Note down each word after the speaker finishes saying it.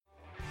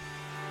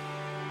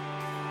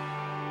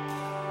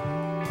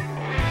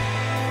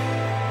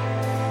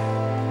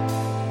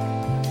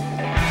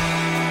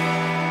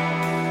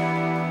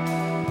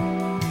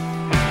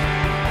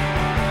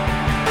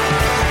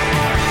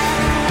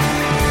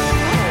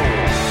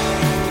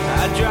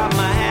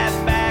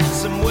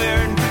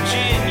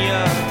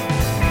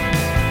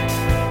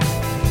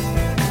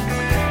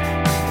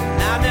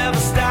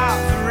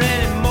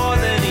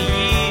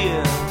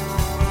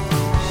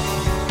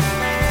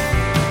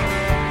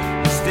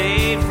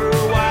stayed for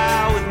a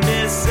while with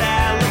Miss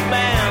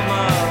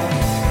Alabama.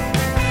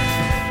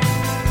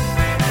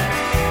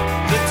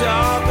 The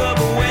talk of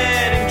a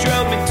wedding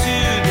drove me to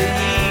the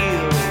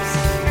hills.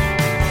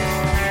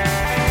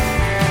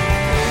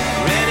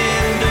 Ran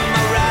into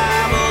my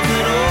rivals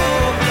in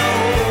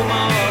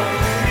Oklahoma,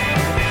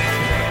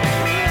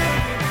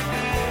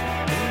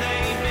 and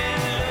they've been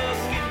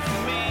looking for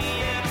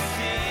me ever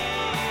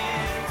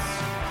since.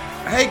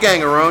 Hey,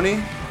 Gangaroni.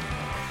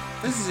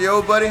 This is your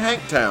old buddy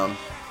Hanktown.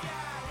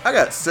 I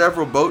got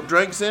several boat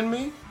drinks in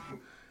me.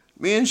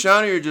 Me and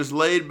Shawnee are just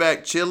laid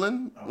back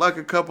chilling like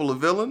a couple of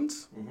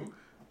villains.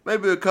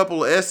 Maybe a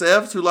couple of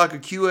SFs who like a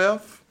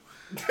QF.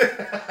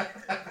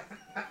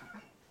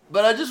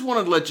 But I just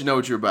wanted to let you know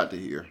what you're about to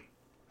hear.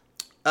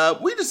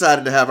 We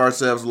decided to have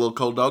ourselves a little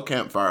cold dog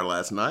campfire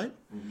last night.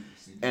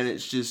 And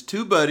it's just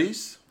two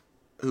buddies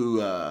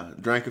who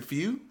drank a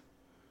few,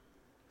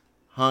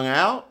 hung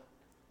out,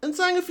 and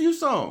sang a few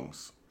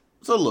songs.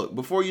 So look,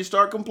 before you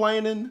start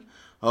complaining,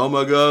 oh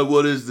my God,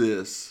 what is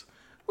this?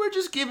 We're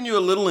just giving you a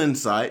little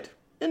insight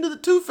into the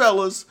two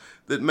fellas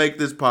that make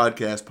this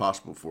podcast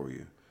possible for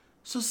you.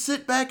 So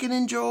sit back and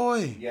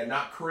enjoy. Yeah,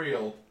 not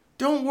Creel.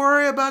 Don't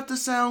worry about the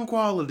sound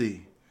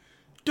quality.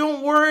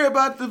 Don't worry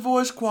about the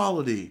voice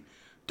quality.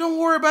 Don't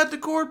worry about the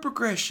chord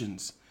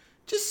progressions.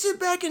 Just sit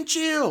back and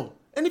chill.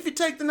 And if you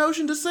take the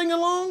notion to sing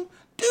along,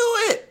 do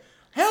it.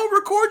 Hell,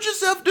 record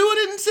yourself doing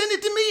it and send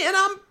it to me, and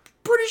I'm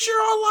pretty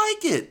sure I'll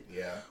like it.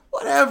 Yeah.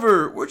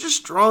 Whatever. We're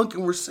just drunk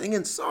and we're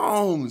singing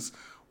songs.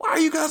 Why are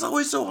you guys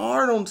always so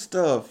hard on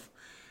stuff?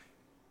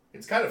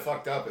 It's kind of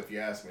fucked up if you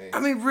ask me. I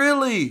mean,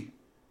 really.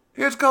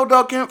 Here's Cold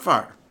Dog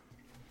Campfire.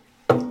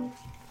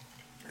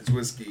 This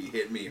whiskey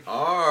hit me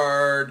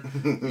hard.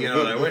 You know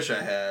what I wish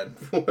I had?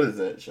 What is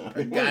that, Sean?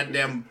 A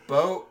goddamn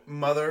boat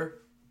mother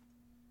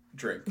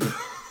drink.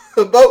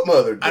 A boat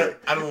mother drink.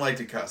 I don't like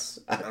to cuss.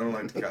 I don't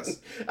like to cuss.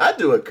 I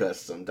do a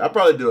cuss sometimes. I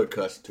probably do a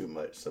cuss too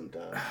much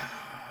sometimes.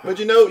 But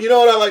you know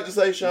what I like to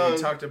say, Sean? We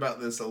talked about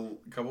this a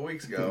couple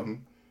weeks ago. Mm-hmm.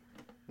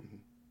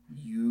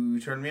 You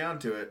turned me on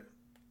to it.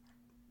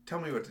 Tell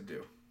me what to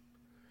do.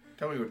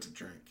 Tell me what to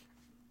drink.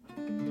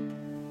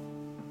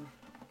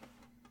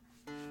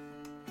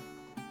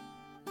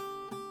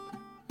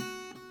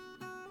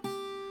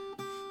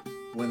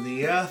 When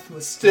the earth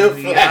was Still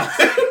flat.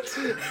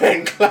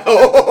 And hang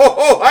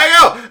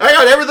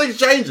on, everything's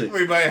changing.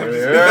 We might have The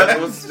to earth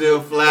was still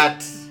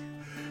flat,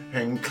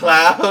 and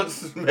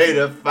clouds made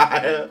of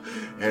fire,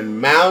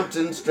 and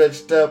mountains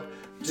stretched up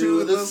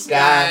to the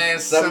sky,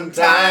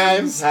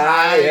 sometimes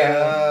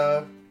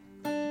higher.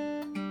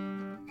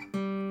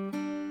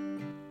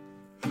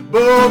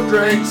 Boat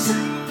drinks,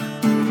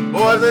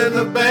 boys in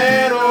the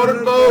band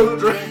ordered boat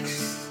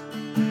drinks.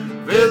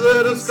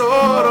 Visitors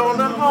scored on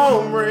the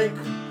home rink.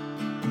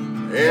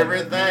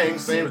 Everything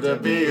seems to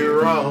be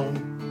wrong.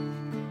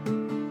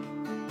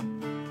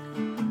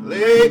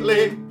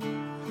 Lately,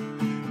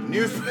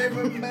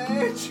 newspaper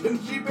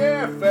mentions cheap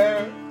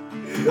airfare.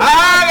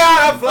 I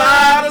gotta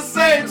fly to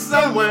safe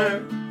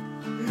somewhere.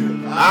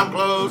 I'm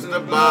close to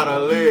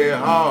Bodily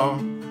Hall.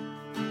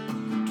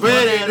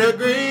 20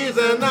 degrees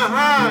and the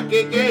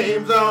hockey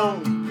game's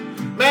on.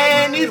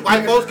 Man, these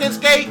white folks can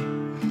skate.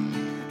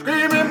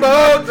 Screaming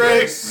boat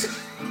drinks.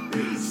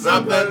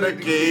 Something to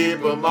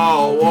keep them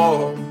all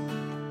warm.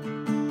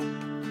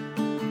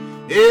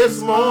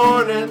 This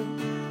morning,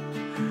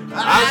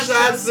 I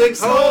shot 6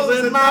 holes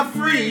in my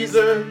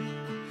freezer.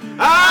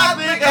 I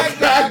think I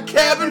got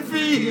cabin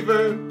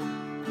fever.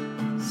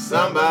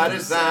 Somebody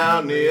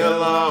sound the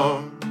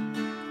alarm.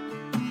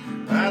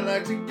 I'd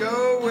like to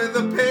go with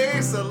the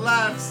pace of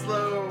life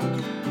slow.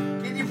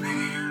 Can you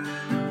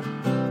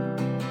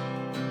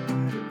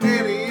pick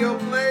any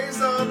old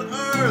place on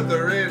earth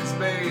or in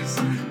space?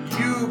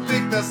 You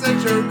pick the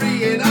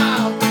century and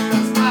I'll pick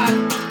the spot.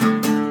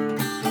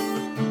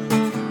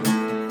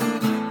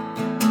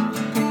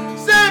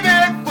 Save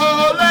it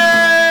for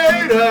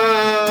later.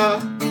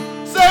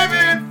 Save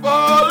it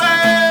for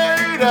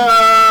later.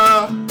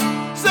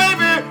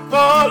 Save it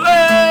for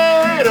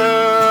later.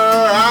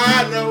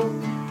 I know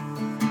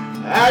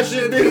I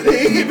should be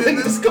leaving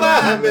this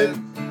climate.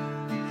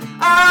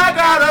 I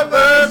got a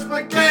verse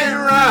but can't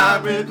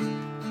rhyme it.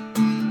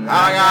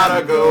 I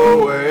gotta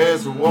go where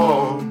it's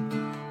warm.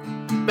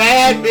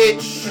 Bad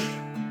bitch.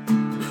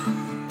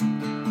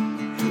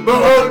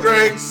 Boat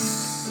drinks.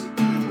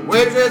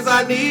 Waitress,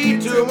 I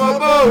need 2 more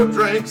boat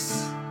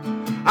drinks.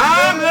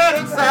 I'm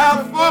headed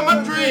south for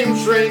my dream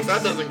shrinks.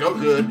 That doesn't go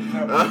good.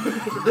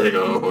 They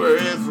go where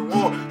it's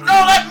warm.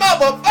 Throw that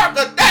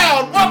motherfucker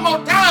down one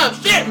more time.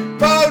 Shit.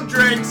 Boat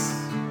drinks.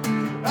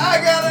 I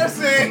gotta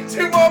sing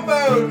 2 more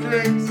boat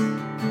drinks.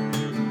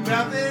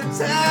 Nothing's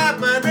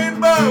happening,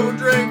 boat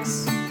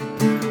drinks.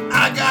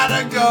 I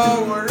gotta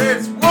go where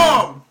it's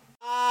warm.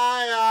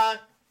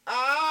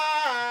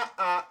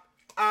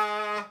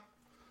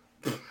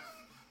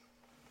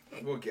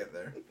 We'll get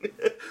there.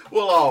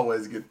 We'll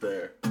always get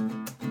there.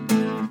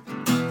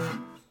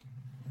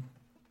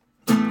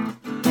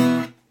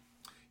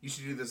 You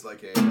should do this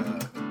like a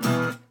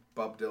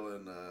Bob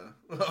Dylan.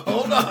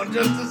 Hold on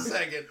just a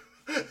second.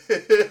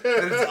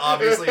 It's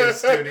obviously a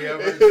studio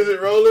version. Is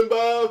it rolling,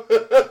 Bob?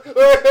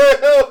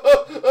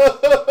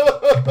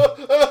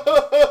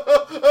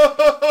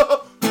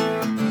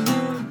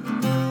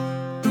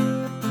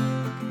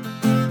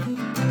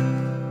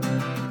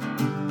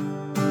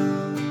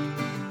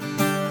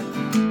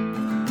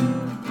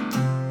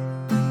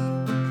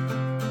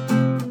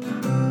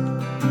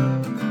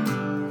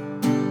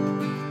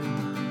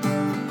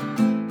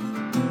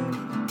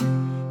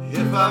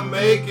 If I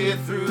make it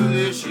through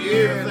this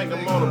year, I think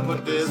I'm gonna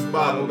put this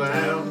bottle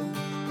down.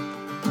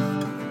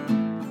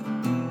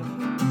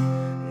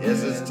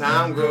 Yes, as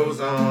time grows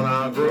on,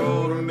 I'll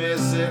grow to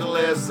miss it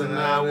less than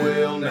I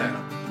will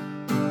now.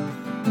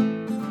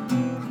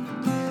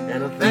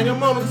 And I think I'm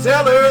gonna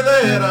tell her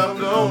that I'm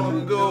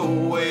gonna go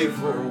away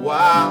for a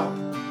while,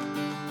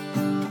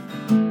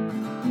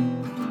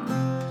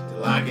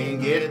 till I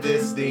can get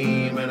this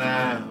demon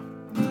out.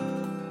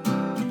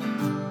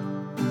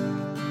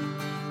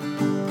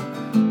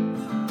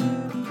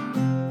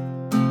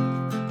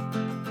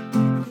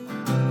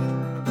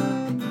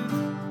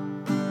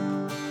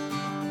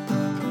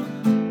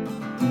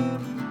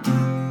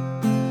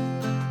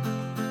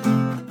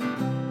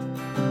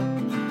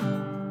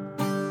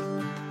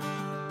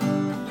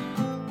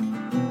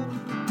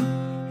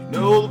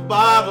 No, the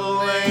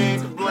bottle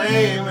ain't to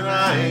blame, and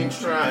I ain't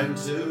trying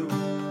to.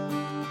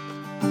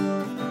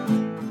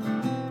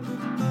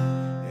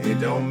 It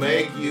don't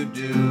make you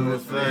do a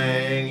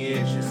thing,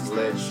 it just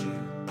lets you.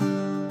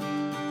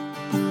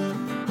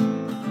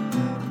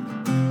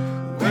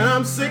 When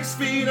I'm 6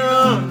 feet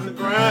on the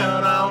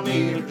ground, I'll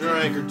need a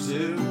drink or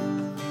two.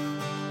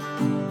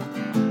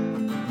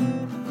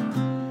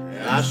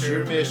 And I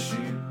sure miss you.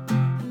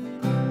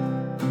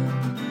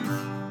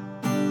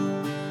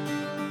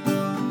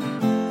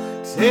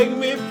 Take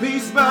me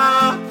piece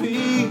by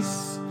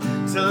piece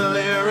till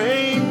there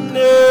ain't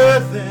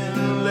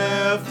nothing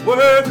left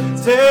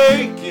worth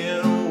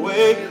taking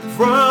away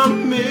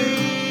from me.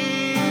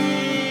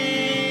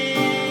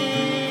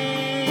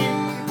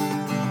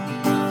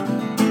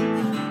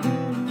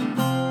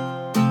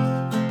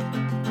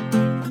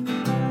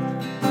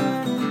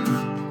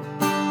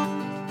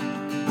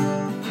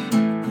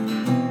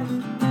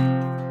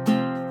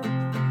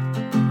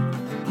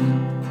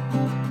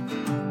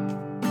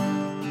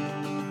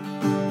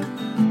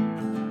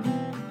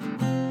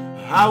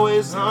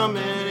 Highways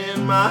humming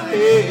in my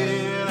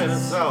head,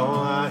 that's all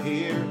I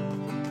hear.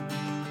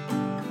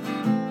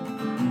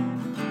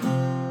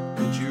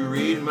 Could you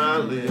read my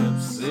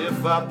lips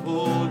if I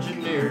pulled you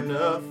near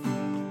enough?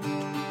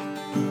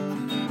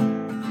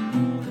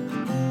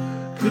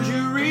 Could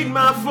you read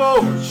my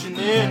fortune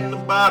in the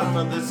bottom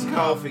of this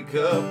coffee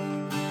cup?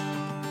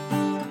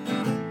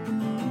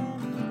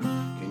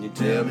 Can you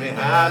tell me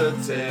how to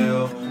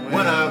tell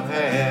when I've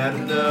had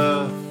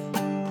enough?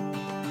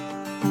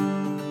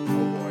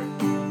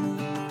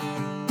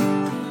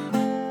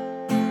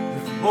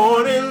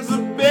 Morning's a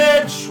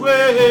bitch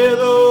with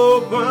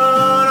open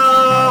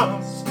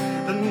arms.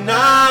 The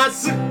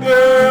night's a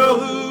girl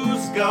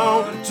who's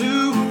gone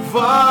too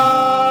far.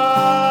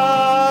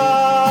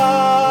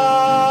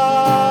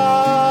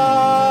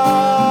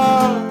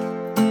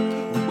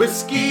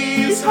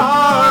 Whiskey's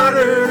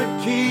harder to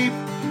keep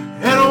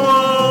than a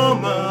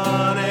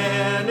woman,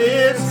 and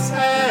it's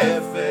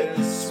half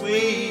as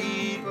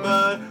sweet,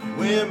 but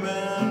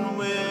women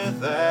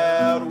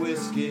without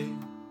whiskey.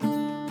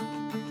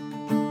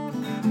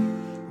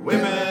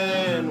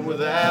 Women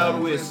without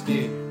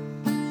whiskey.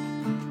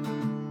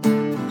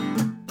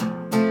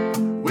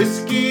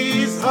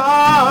 Whiskey's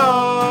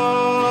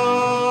hard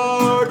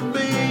to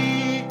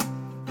beat.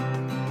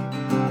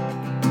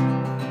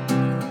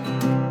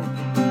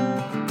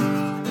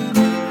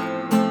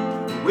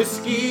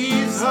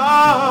 Whiskey's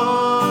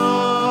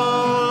hard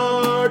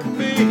to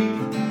beat.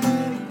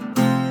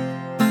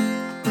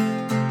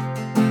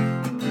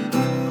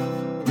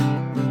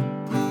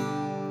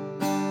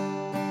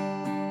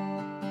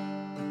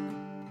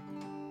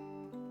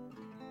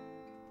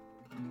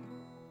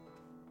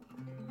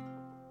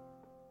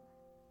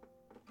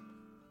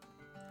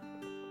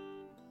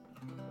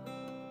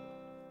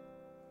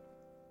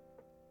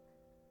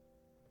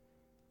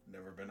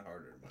 Never been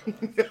harder.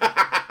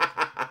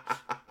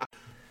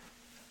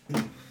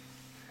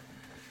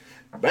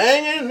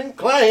 Banging and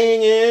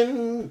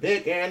clanging,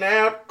 picking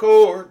out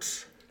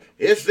chords.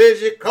 This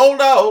is your cold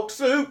dog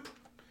soup.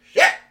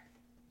 Shit.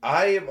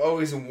 I have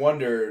always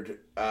wondered.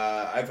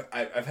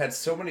 I've had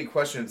so many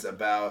questions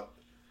about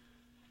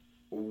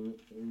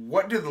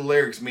what do the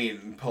lyrics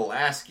mean,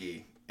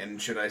 Pulaski, and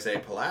should I say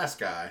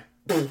Pulaski?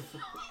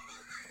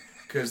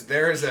 Because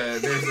there's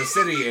a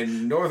city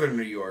in northern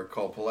New York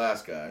called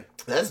Pulaski.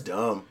 That's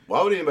dumb.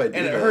 Why would anybody do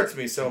And that? it hurts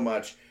me so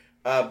much.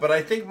 But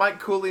I think Mike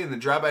Cooley and the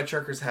Dry-By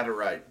Truckers had it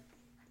right.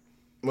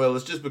 Well,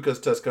 it's just because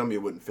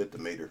Tuscumbia wouldn't fit the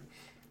meter.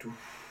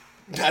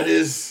 That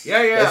is...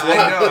 Yeah, that's why,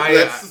 I know.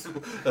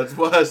 That's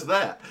why it's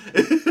that.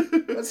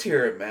 Let's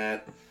hear it,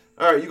 Matt.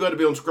 All right, you got to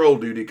be on scroll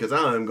duty because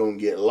I'm going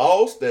to get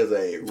lost as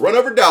a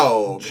run-over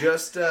dog.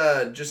 Just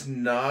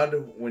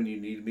nod when you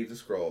need me to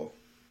scroll.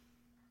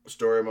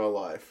 Story of my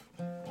life.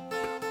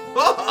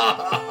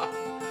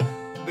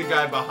 The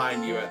guy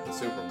behind you at the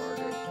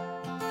supermarket.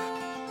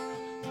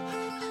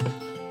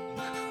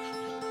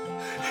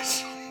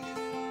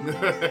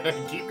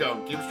 Keep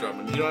going, keep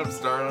strumming. You don't have to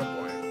start on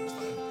point.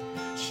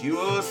 She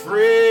was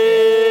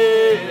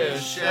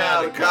fresh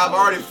out of cop. I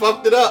already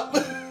fucked it up.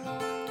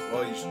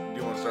 Well, do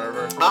you want to start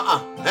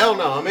over? Hell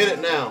no, I'm in it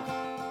now.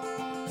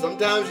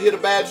 Sometimes you hit a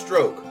bad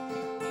stroke.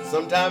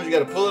 Sometimes you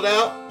gotta pull it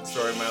out,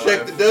 Story of my shake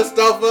life. the dust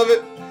off of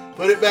it,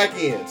 put it back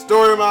in.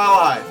 Story of my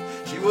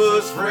life. She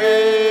was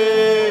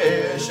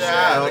fresh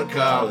out of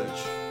college.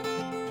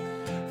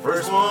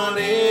 First one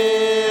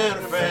in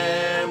her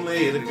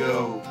family to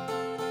go.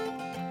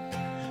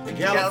 And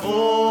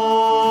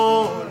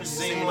California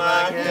seemed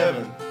like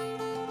heaven.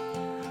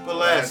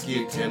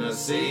 Pulaski,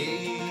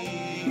 Tennessee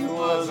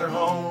was her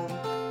home.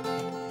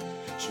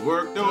 She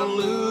worked on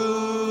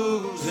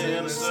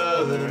losing a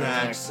southern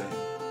accent.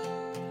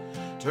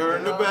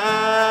 Turned her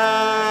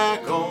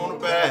back on the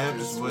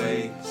Baptist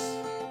ways.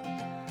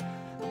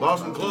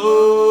 Boston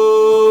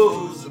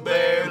clothes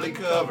barely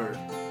covered.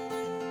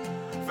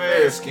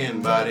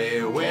 Fair-skinned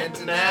body went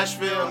to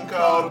Nashville and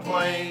caught a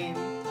plane.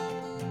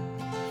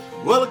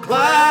 Well, the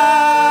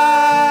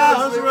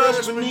clouds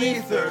rushed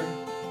beneath her,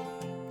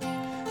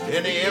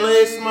 and the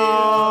LA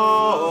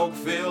smog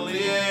filled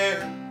the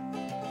air.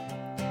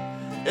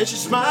 And she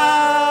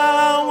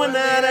smiled when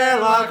that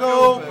airlock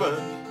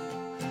opened.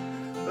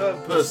 The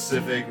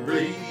Pacific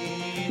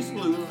breeze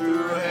blew through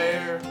her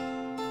hair.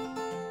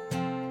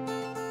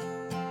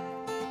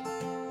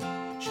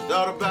 She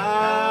thought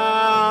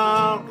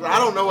about, I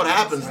don't know what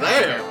happens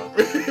there.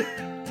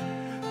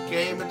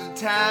 Came into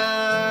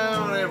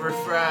town every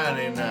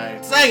Friday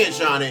night. Sing it,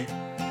 Shawnee.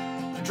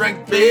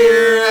 Drank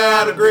Beer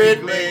out of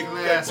Great Lake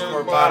glass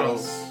or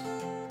bottles.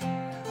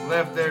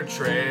 Left their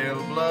trail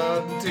of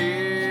blood and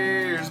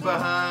tears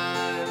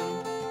behind.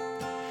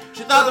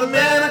 She thought the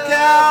men of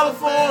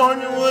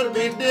California would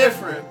be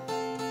different.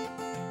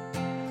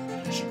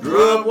 She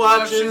grew up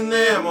watching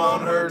them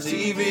on her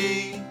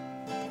TV.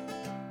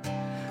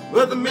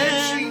 But the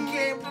men She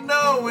came to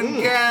know in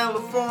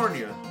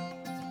California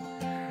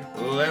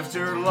left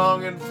her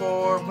longing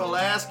for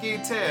Pulaski,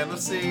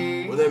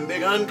 Tennessee. with them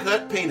big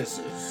uncut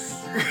penises.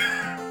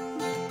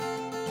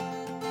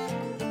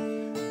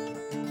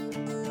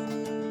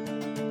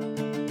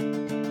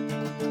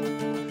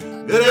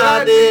 Good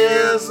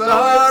ideas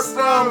start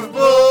from a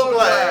full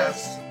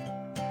glass.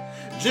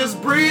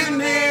 Just breathing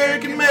here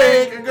can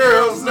make a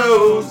girl's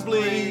nose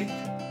bleed.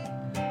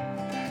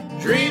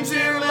 Dreams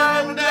here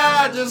let me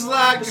die just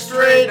like a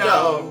stray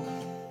dog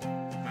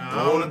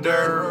on a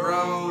dirt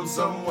road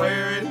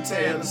somewhere in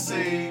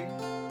Tennessee.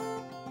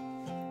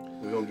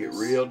 We're gonna get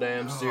real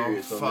damn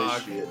serious on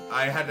this shit.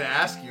 I had to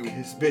ask you.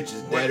 This bitch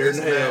is What deader is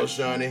than hell, that?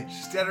 Shawnee.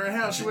 She's deader than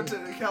hell. She went to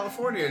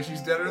California and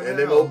she's deader than And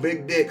them hell. old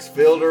big dicks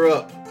filled her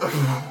up.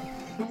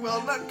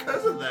 Well, not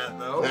because of that,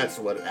 though. That's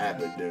what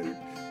happened, dude.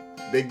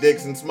 Big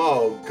dicks and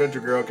small,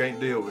 country girl can't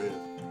deal with.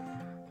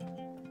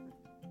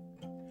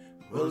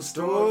 Well, the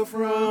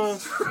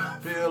storefronts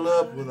fill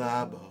up with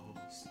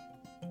eyeballs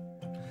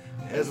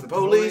as the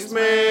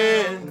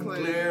policemen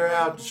clear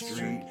out the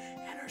street,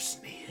 and her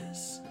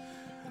sneeze.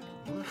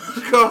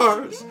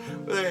 Cars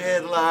with their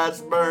headlights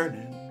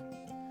burning,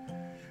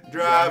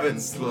 driving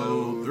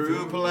slow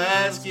through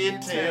Pulaski,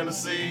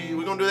 Tennessee.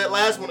 We're gonna do that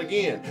last one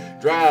again.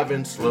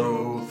 Driving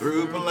slow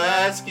through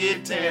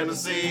Pulaski,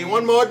 Tennessee.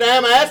 One more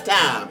damn ass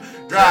time.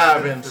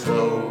 Driving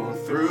slow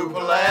through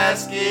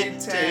Pulaski,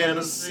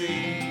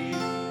 Tennessee.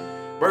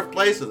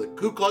 Birthplace of the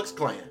Ku Klux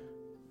Klan.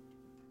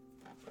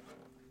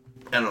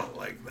 I don't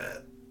like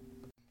that.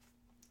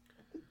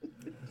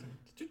 Did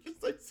you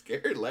just say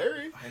Scary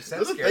Larry? I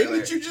said Is that Scary the thing Larry.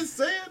 that you just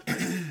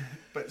said?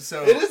 But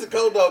so It is a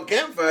cold dog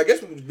campfire. I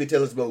guess we could be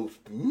telling us about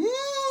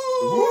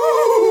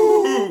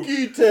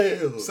spooky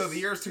tales. So the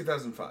year is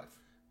 2005,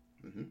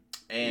 and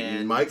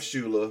and Mike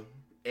Shula.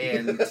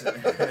 and Mike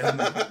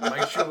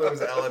Shula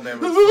was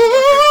Alabama's.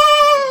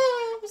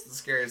 It's the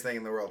scariest thing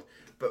in the world.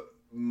 But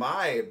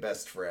my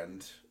best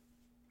friend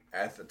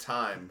at the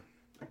time,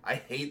 I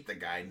hate the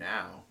guy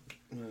now.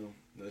 Well,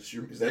 that's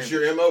name-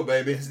 your MO,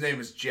 baby. His name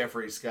is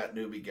Jeffrey Scott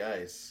Newby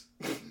Geis.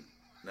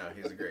 No,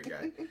 he's a great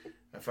guy.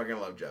 I fucking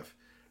love Jeff.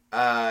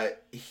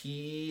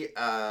 He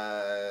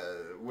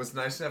was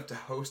nice enough to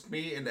host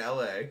me in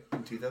LA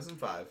in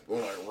 2005.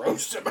 Well, I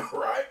roast him,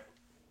 right?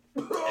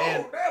 Oh,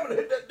 And- damn it,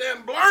 hit that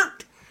damn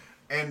blurt.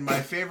 And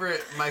my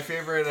favorite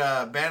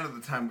band at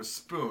the time was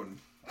Spoon.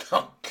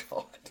 Oh,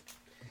 God.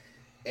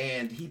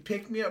 And he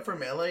picked me up from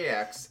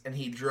LAX and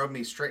he drove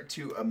me straight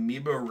to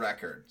Amoeba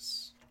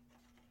Records.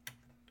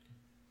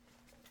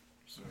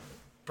 It's a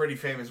pretty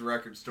famous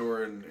record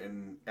store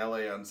in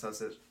LA on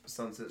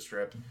Sunset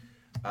Strip.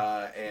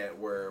 And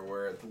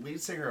where the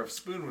lead singer of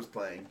Spoon was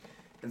playing.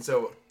 And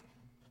so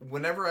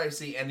whenever I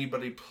see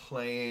anybody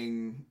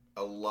playing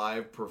a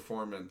live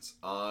performance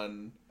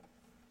on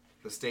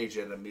the stage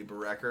at Amoeba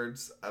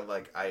Records,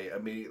 I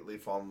immediately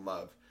fall in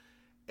love.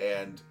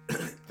 And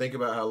Think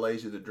about how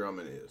lazy the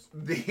drumming is.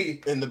 The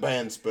In the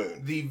band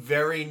Spoon. the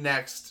very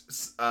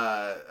next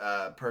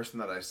person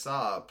that I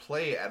saw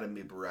play at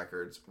Amoeba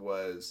Records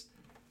was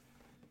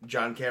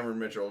John Cameron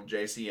Mitchell,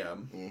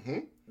 JCM, Mm-hmm.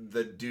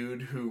 the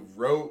dude who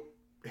wrote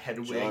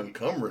Hedwig. John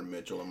Cameron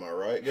Mitchell, am I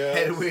right, guys?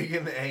 Hedwig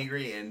and the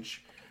Angry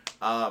Inch.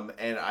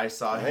 And I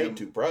saw I him. ain't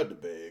too proud to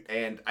beg.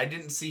 And I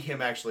didn't see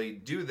him actually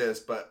do this,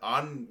 but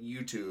on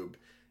YouTube,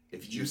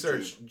 if you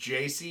search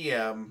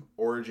JCM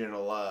Origin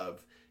of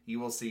Love, you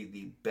will see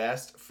the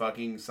best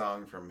fucking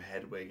song from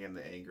Hedwig and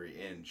the Angry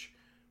Inch,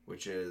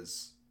 which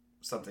is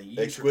something you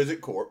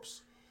Exquisite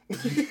Corpse.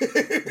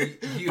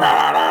 you-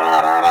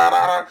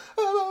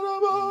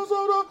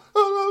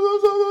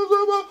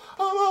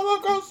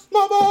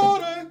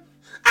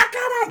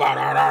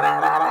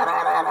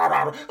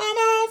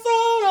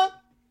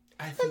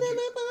 I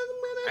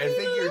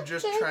think you're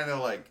just trying to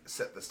like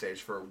set the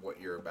stage for what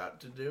you're about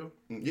to do.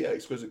 Yeah,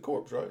 Exquisite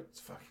Corpse, right? It's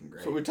fucking great.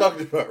 That's what we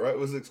talked about, right?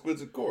 Was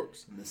Exquisite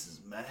Corpse. And this is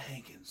Matt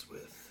Hankins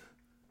with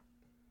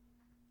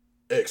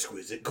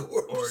Exquisite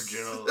Corpse.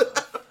 Original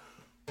Love.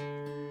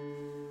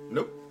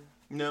 Nope.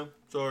 No,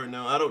 sorry,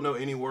 no. I don't know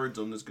any words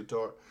on this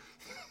guitar.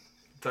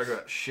 Talk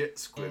about shit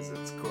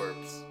Squizit's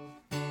corpse.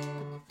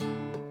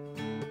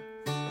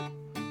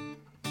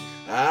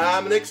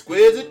 I'm an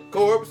exquisite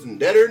corpse and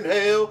deader than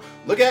hell.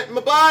 Look at my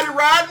body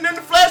rotting and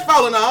the flesh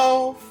falling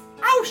off.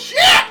 Oh, shit!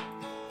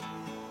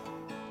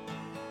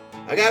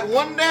 I got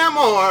one damn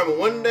arm and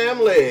one damn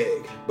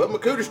leg, but my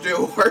cooter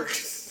still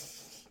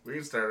works. We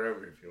can start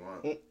over if you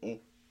want.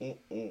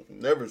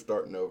 Never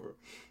starting over.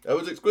 That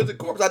was Exquisite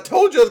Corpse. I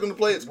told you I was going to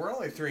play it. We're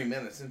only 3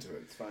 minutes into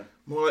it. It's fine.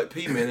 More like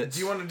P minutes.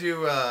 Do you want to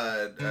do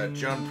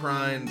John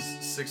Prine's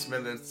 6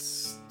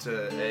 minutes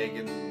to egg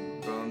and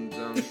bone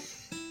zone?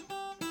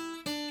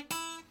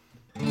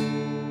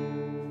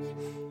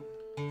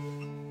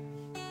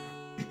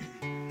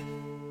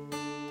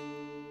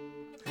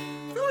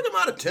 I feel like I'm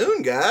out of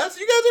tune, guys.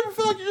 You guys ever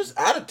feel like you're just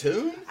out of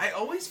tune? I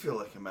always feel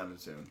like I'm out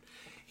of tune.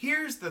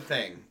 Here's the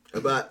thing.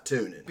 About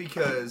tuning.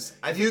 Because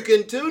You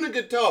can tune a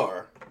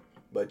guitar,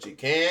 but you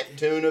can't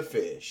tune a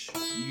fish.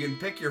 you can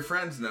pick your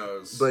friend's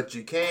nose, But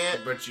you can't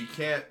but you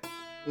can't.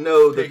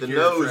 know that pick the your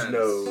nose friends.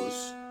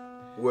 knows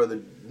where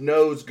the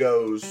nose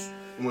goes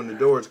when the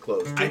door's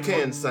closed. I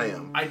Toucan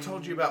Sam. I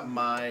told you about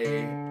my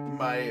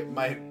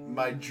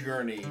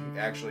journey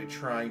actually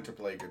trying to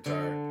play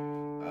guitar.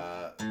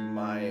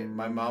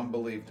 My mom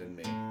believed in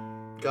me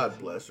God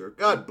bless her.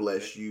 God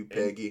bless you,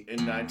 Peggy.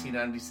 in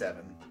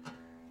 1997,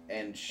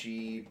 and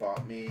she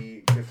bought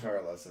me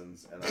guitar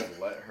lessons, and I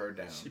let her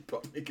down. She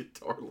bought me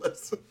guitar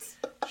lessons.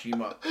 She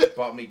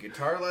bought me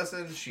guitar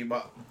lessons. She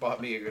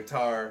bought me a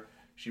guitar.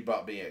 She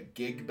bought me a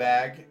gig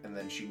bag, and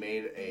then she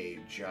made a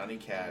Johnny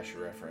Cash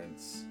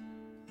reference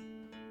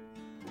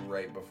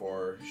right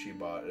before she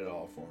bought it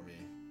all for me.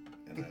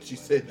 And I She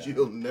let said, it down.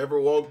 "You'll never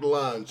walk the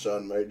line,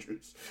 Sean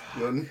Majors.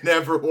 You'll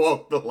never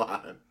walk the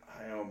line."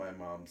 I owe my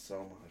mom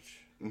so much.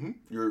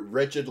 Your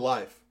wretched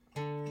life.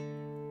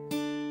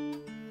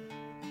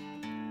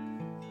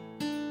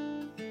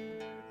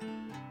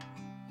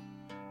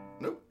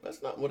 Nope,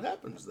 that's not what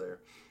happens there.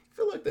 I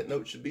feel like that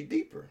note should be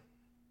deeper.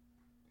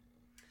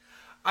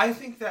 I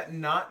think that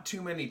not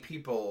too many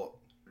people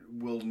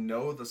will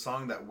know the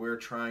song that we're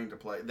trying to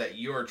play, that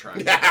you're trying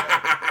to play.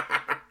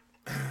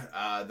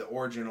 The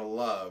Original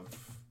Love.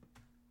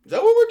 Is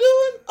that what we're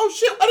doing? Oh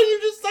shit, why didn't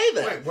you just say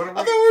that? Wait, what are I we-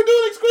 thought we were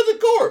doing Exquisite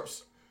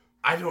Corpse.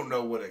 I don't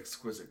know what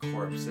Exquisite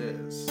Corpse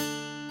is.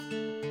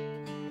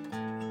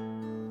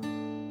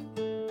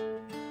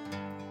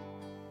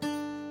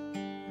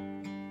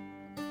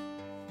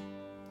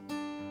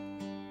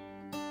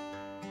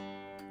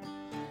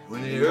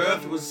 When the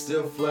earth was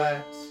still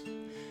flat,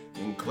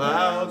 and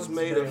clouds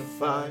made of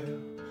fire,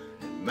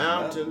 and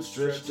mountains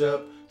stretched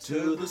up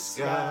to the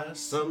sky,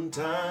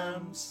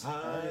 sometimes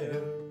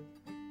higher.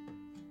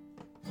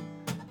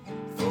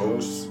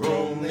 Folks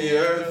roamed the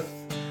earth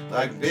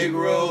like big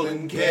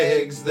rolling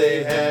kegs.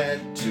 They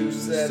had two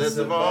sets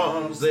of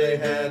arms, they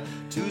had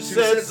two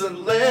sets of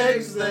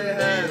legs, they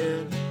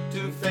had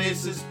two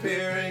faces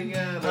peering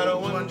out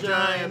of one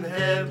giant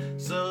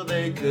head, so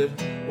they could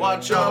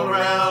watch all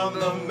around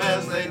them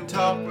as they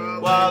talked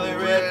while they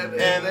read,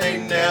 and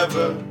they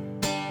never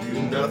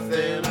knew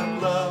nothing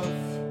of love.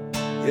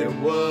 It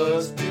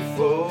was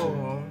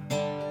before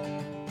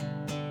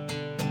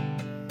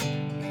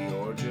the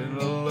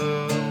original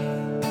love.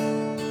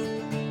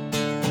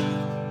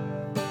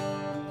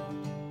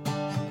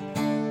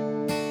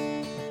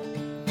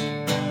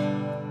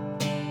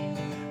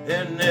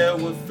 And there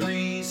were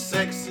three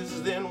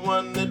sexes, then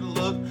one that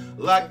looked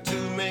like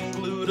two men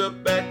glued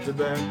up back to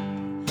back,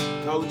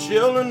 called the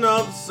children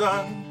of the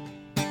sun.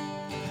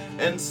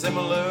 And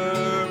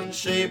similar in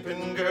shape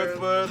and girth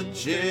were the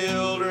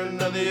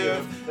children of the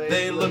earth.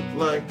 They looked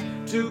like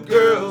two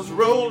girls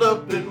rolled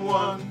up in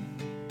one.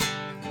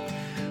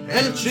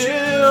 And the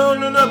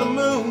children of the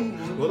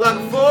moon were like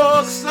a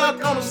fork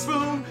stuck on a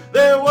spoon.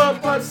 They were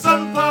part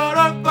son, part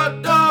earth,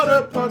 part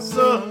daughter, part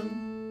son.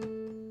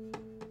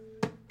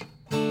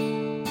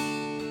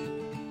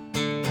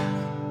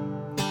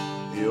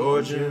 The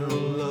origin of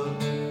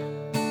love.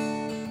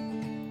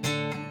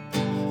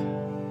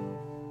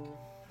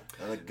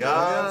 And the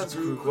gods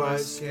grew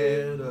quite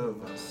scared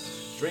of us.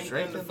 Strength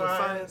and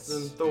defiance,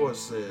 and Thor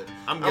said,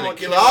 I'm gonna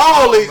kill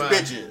all these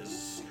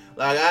bitches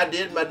like I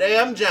did my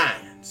damn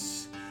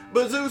giants.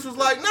 But Zeus was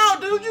like, no,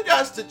 dude, you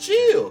got to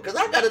chill, because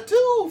I got a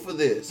tool for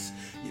this.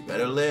 You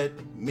better let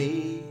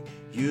me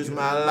use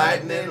my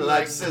lightning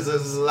like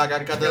scissors, like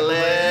I cut the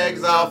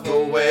legs off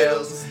of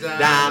whales,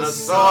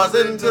 dinosaurs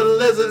into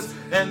lizards.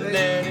 And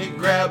then he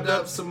grabbed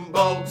up some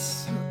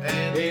bolts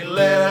and he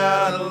let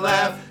out a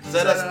laugh.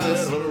 Said, I split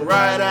them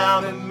right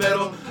down the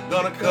middle,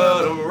 gonna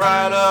cut them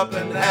right up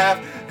in half.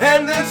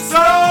 And then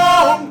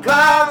storm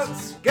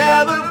clouds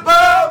gathered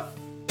above,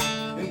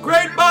 and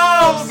great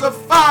balls of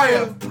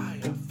fire,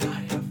 fire,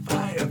 fire,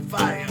 fire,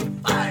 fire,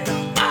 fire,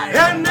 fire.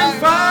 And then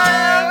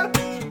fire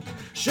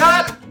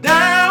shot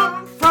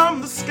down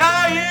from the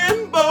sky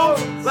in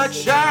bolts like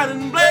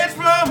shining blades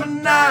from a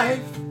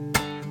knife.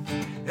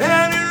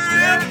 And it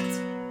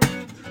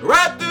ripped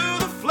right through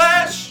the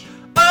flesh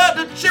of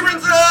the children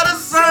of the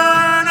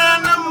sun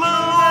and the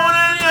moon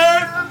and the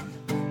earth.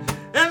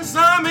 And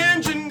some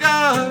engine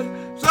god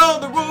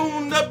sewed the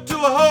wound up to a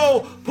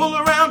hole, pull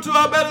around to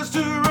our bellies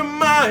to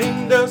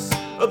remind us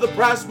of the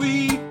price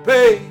we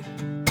paid.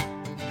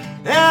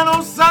 And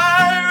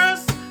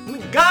Osiris and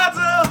the gods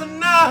of the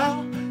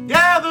Nile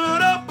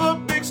gathered up a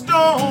big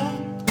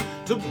storm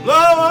to blow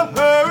a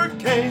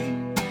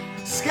hurricane,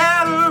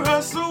 scatter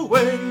us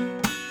away,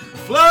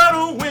 flood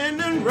of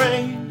wind and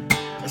rain,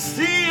 a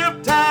sea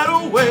of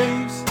tidal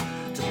waves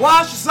to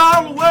wash us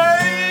all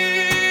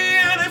away.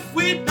 And if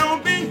we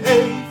don't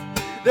behave,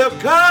 they'll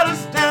cut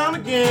us down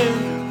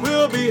again.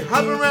 We'll be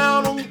hopping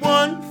around on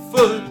one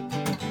foot,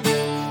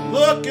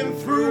 looking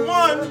through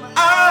one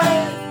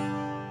eye.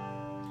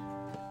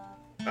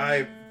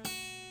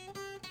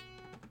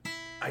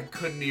 I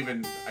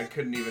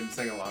couldn't even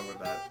sing along with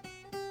that.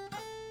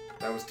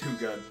 That was too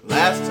good.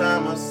 Last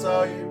time I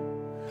saw you,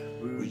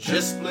 we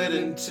just split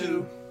in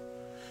two.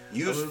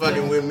 You was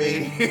fucking with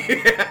me.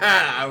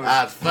 I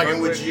was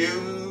fucking with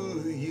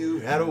you. You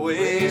had a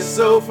way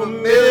so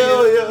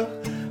familiar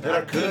that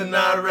I could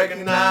not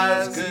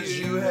recognize, cause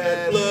you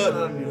had blood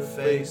on your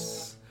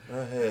face.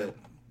 I had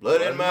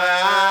blood in my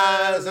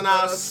eyes, and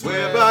I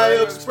swear by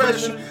your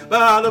expression,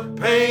 by the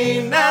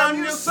pain down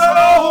your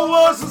soul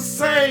was the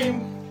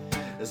same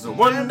as the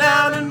one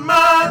down in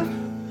mine.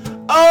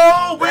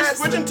 Oh, we're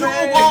switching to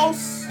a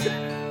waltz,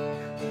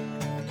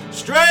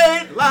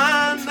 straight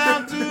line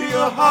down to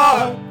your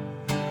heart.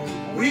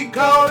 We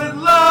called it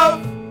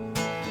love.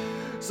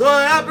 So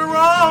after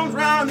arms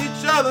round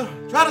each other,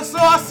 try to sew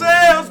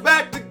ourselves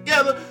back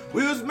together.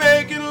 We was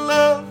making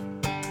love,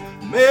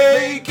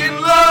 making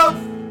love.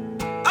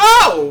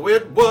 Oh,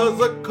 it was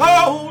a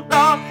cold,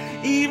 dark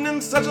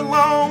evening such a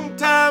long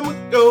time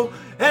ago.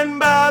 And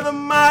by the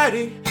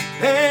mighty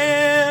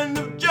hand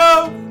of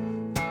Joe,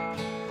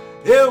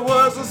 it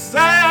was a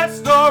sad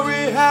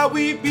story how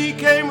we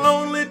became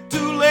lonely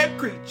two-legged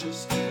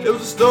creatures. It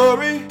was a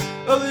story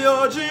of the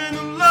origin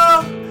of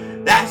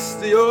love. That's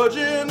the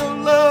origin of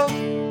love.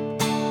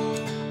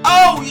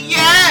 Oh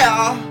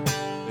yeah,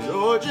 the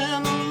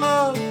origin of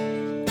love.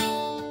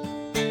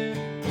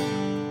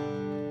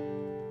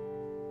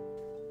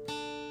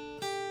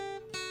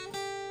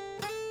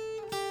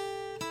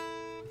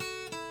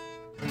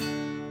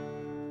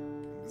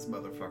 This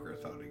motherfucker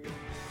thought he could.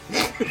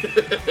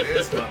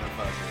 This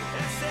motherfucker.